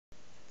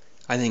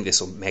I think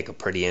this will make a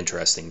pretty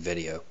interesting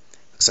video,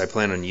 because I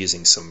plan on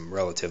using some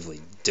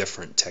relatively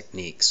different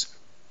techniques.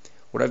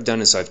 What I've done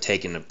is I've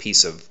taken a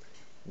piece of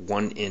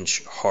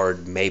 1-inch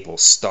hard maple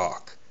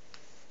stock,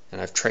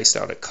 and I've traced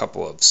out a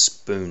couple of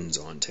spoons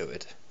onto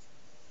it.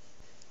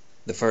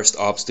 The first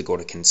obstacle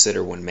to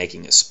consider when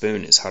making a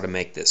spoon is how to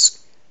make this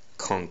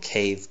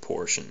concave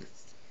portion.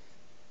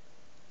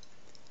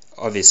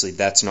 Obviously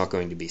that's not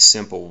going to be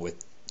simple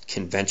with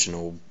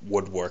conventional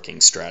woodworking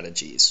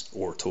strategies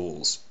or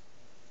tools.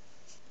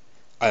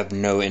 I have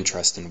no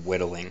interest in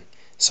whittling,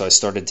 so I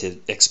started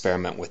to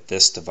experiment with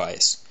this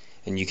device,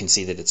 and you can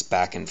see that its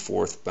back and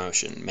forth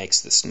motion makes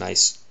this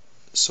nice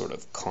sort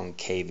of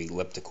concave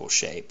elliptical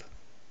shape.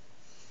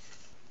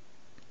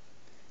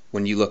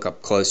 When you look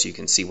up close, you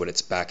can see what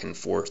its back and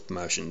forth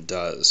motion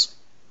does,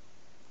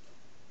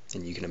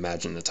 and you can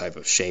imagine the type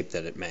of shape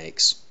that it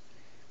makes.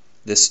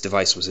 This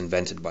device was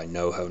invented by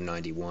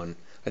NoHo91.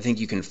 I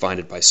think you can find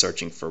it by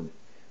searching for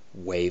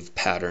wave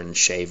pattern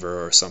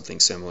shaver or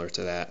something similar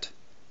to that.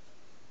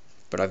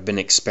 But I've been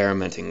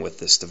experimenting with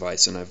this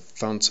device and I've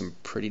found some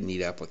pretty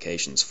neat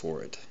applications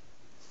for it.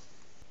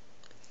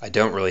 I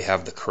don't really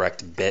have the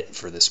correct bit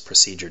for this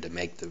procedure to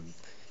make the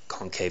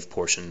concave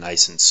portion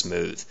nice and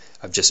smooth.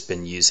 I've just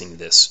been using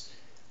this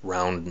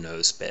round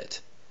nose bit.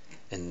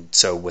 And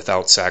so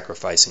without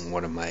sacrificing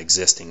one of my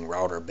existing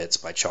router bits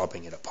by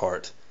chopping it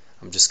apart,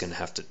 I'm just going to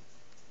have to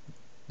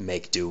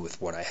make do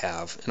with what I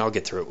have, and I'll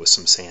get through it with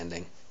some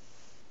sanding.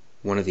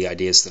 One of the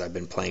ideas that I've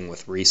been playing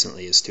with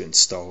recently is to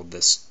install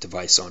this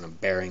device on a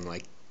bearing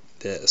like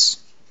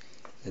this,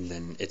 and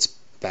then its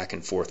back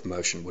and forth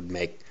motion would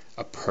make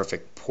a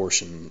perfect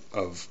portion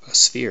of a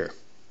sphere.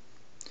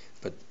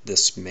 But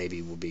this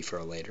maybe will be for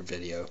a later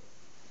video.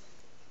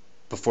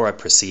 Before I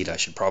proceed, I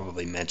should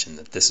probably mention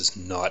that this is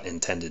not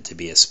intended to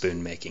be a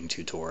spoon making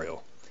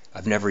tutorial.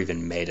 I've never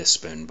even made a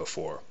spoon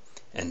before,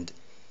 and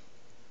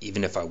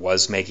even if I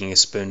was making a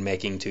spoon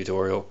making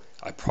tutorial,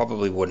 I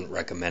probably wouldn't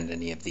recommend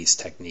any of these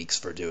techniques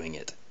for doing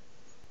it.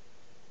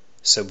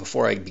 So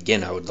before I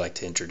begin, I would like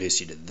to introduce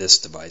you to this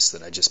device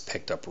that I just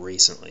picked up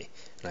recently,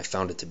 and I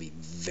found it to be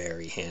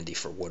very handy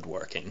for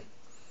woodworking.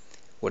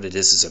 What it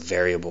is a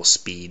variable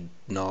speed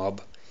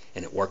knob,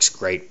 and it works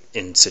great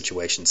in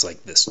situations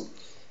like this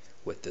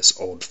with this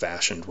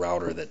old-fashioned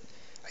router that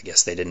I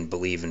guess they didn't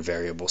believe in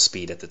variable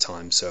speed at the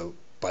time, so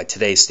by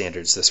today's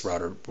standards this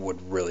router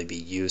would really be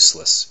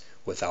useless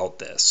without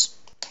this.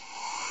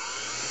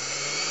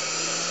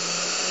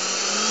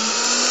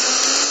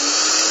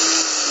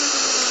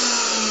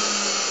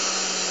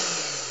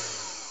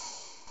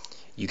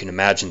 You can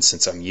imagine,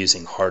 since I'm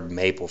using hard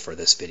maple for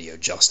this video,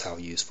 just how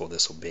useful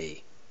this will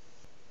be.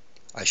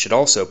 I should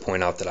also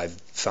point out that I've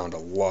found a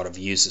lot of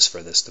uses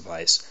for this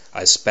device.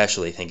 I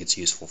especially think it's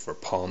useful for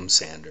palm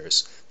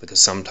sanders,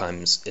 because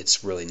sometimes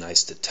it's really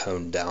nice to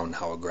tone down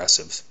how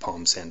aggressive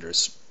palm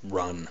sanders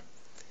run.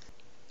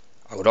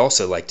 I would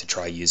also like to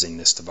try using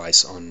this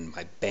device on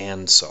my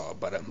bandsaw,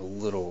 but I'm a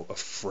little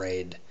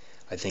afraid.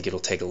 I think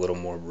it'll take a little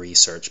more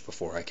research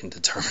before I can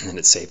determine that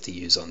it's safe to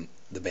use on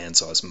the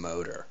bandsaw's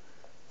motor.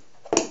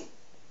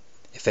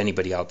 If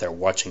anybody out there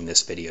watching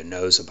this video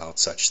knows about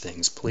such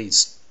things,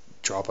 please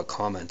drop a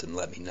comment and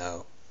let me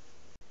know.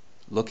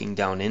 Looking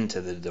down into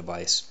the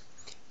device,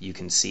 you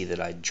can see that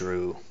I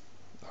drew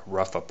a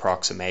rough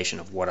approximation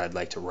of what I'd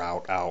like to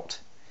route out,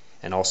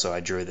 and also I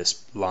drew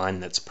this line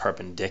that's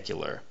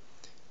perpendicular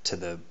to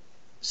the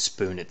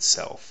spoon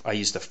itself. I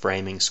used a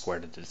framing square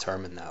to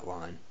determine that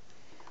line.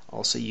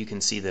 Also, you can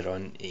see that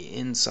on the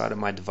inside of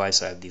my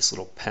device I have these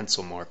little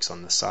pencil marks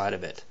on the side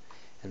of it,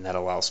 and that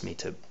allows me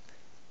to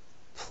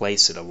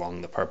place it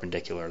along the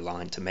perpendicular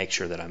line to make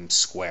sure that I'm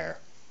square.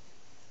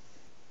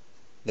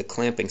 The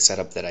clamping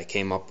setup that I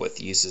came up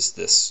with uses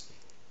this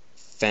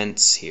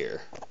fence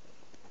here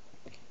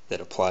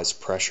that applies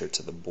pressure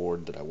to the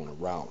board that I want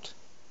to route.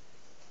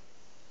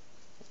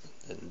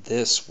 And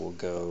this will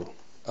go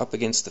up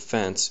against the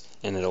fence,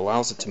 and it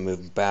allows it to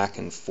move back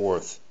and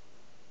forth.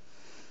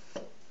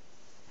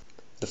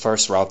 The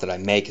first route that I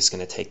make is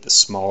going to take the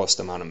smallest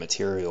amount of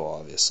material,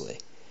 obviously.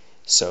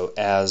 So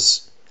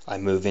as I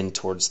move in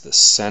towards the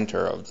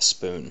center of the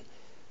spoon,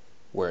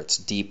 where it's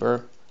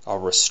deeper, I'll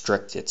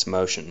restrict its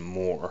motion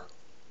more.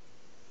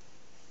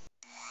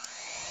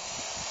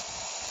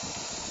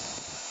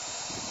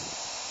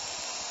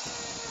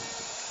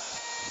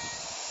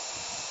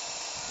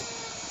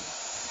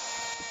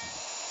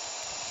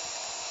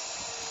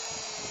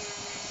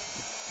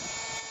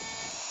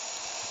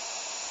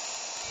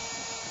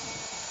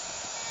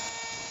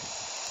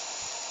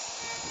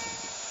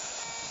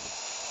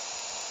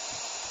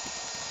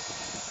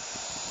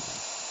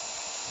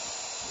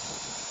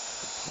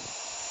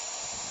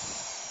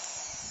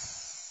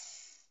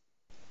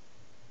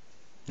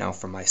 Now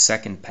for my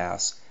second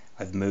pass,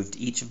 I've moved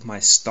each of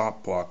my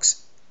stop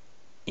blocks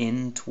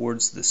in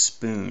towards the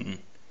spoon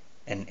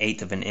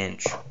 1/8 of an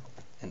inch,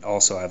 and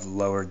also I've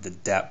lowered the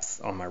depth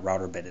on my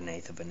router bit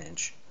 1/8 of an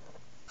inch.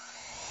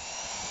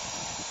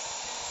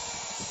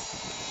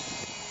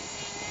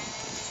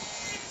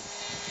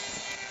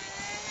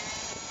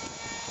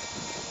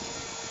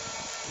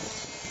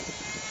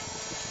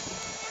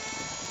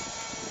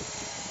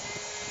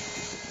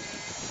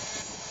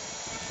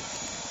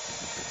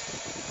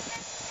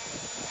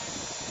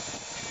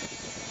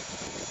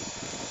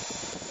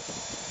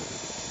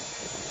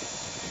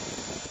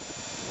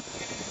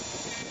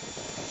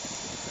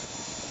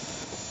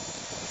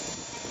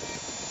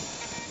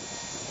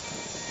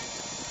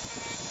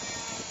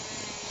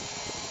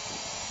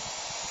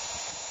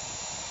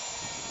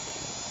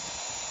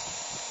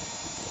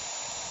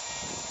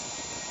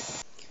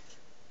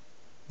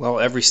 Well,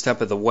 every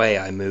step of the way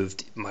I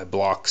moved my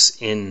blocks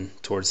in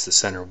towards the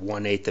center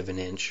 1/8 of an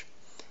inch,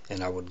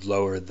 and I would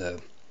lower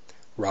the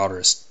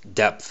router's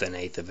depth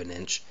 1/8 of an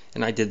inch,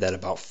 and I did that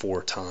about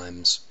 4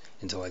 times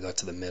until I got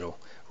to the middle.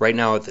 Right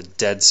now at the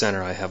dead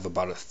center I have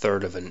about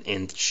 1/3 of an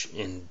inch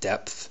in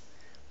depth,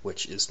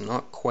 which is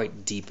not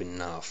quite deep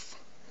enough,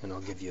 and I'll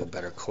give you a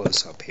better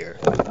close-up here.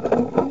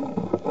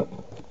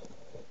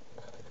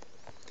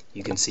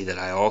 You can see that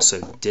I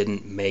also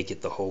didn't make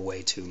it the whole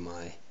way to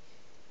my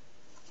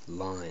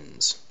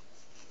lines.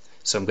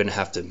 So I'm going to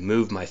have to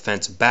move my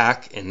fence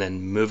back and then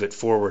move it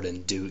forward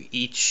and do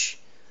each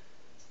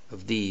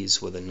of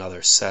these with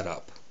another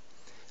setup.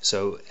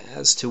 So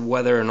as to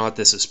whether or not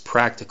this is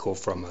practical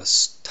from a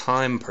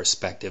time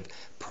perspective,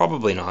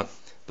 probably not,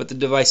 but the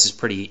device is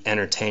pretty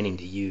entertaining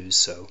to use,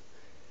 so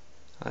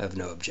I have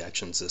no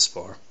objections this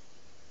far.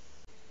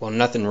 Well,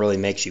 nothing really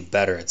makes you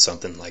better at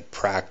something like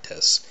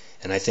practice,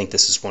 and I think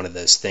this is one of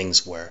those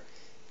things where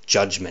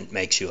judgment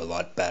makes you a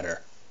lot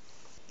better.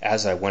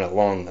 As I went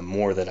along, the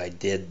more that I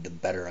did, the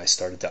better I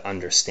started to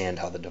understand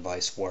how the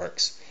device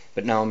works.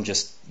 But now I'm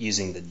just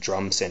using the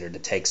drum sander to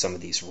take some of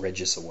these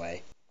ridges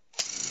away.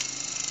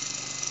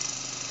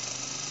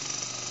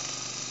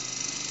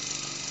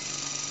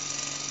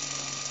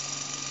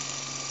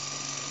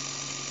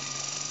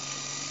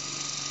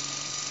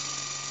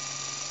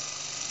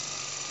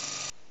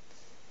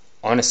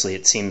 Honestly,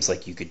 it seems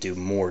like you could do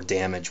more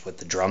damage with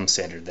the drum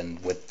sander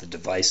than with the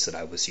device that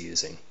I was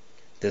using.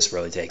 This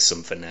really takes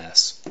some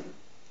finesse.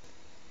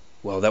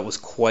 Well, that was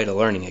quite a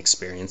learning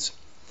experience,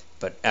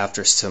 but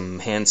after some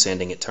hand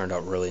sanding it turned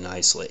out really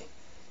nicely.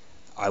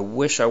 I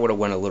wish I would have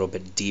went a little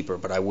bit deeper,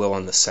 but I will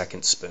on the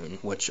second spoon,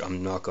 which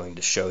I'm not going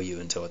to show you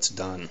until it's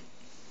done.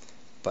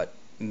 But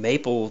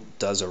maple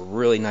does a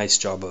really nice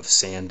job of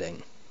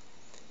sanding.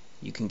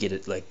 You can get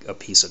it like a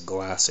piece of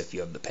glass if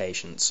you have the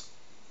patience.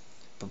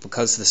 But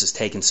because this has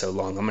taken so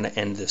long, I'm going to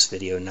end this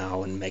video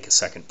now and make a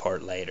second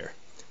part later.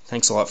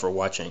 Thanks a lot for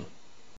watching.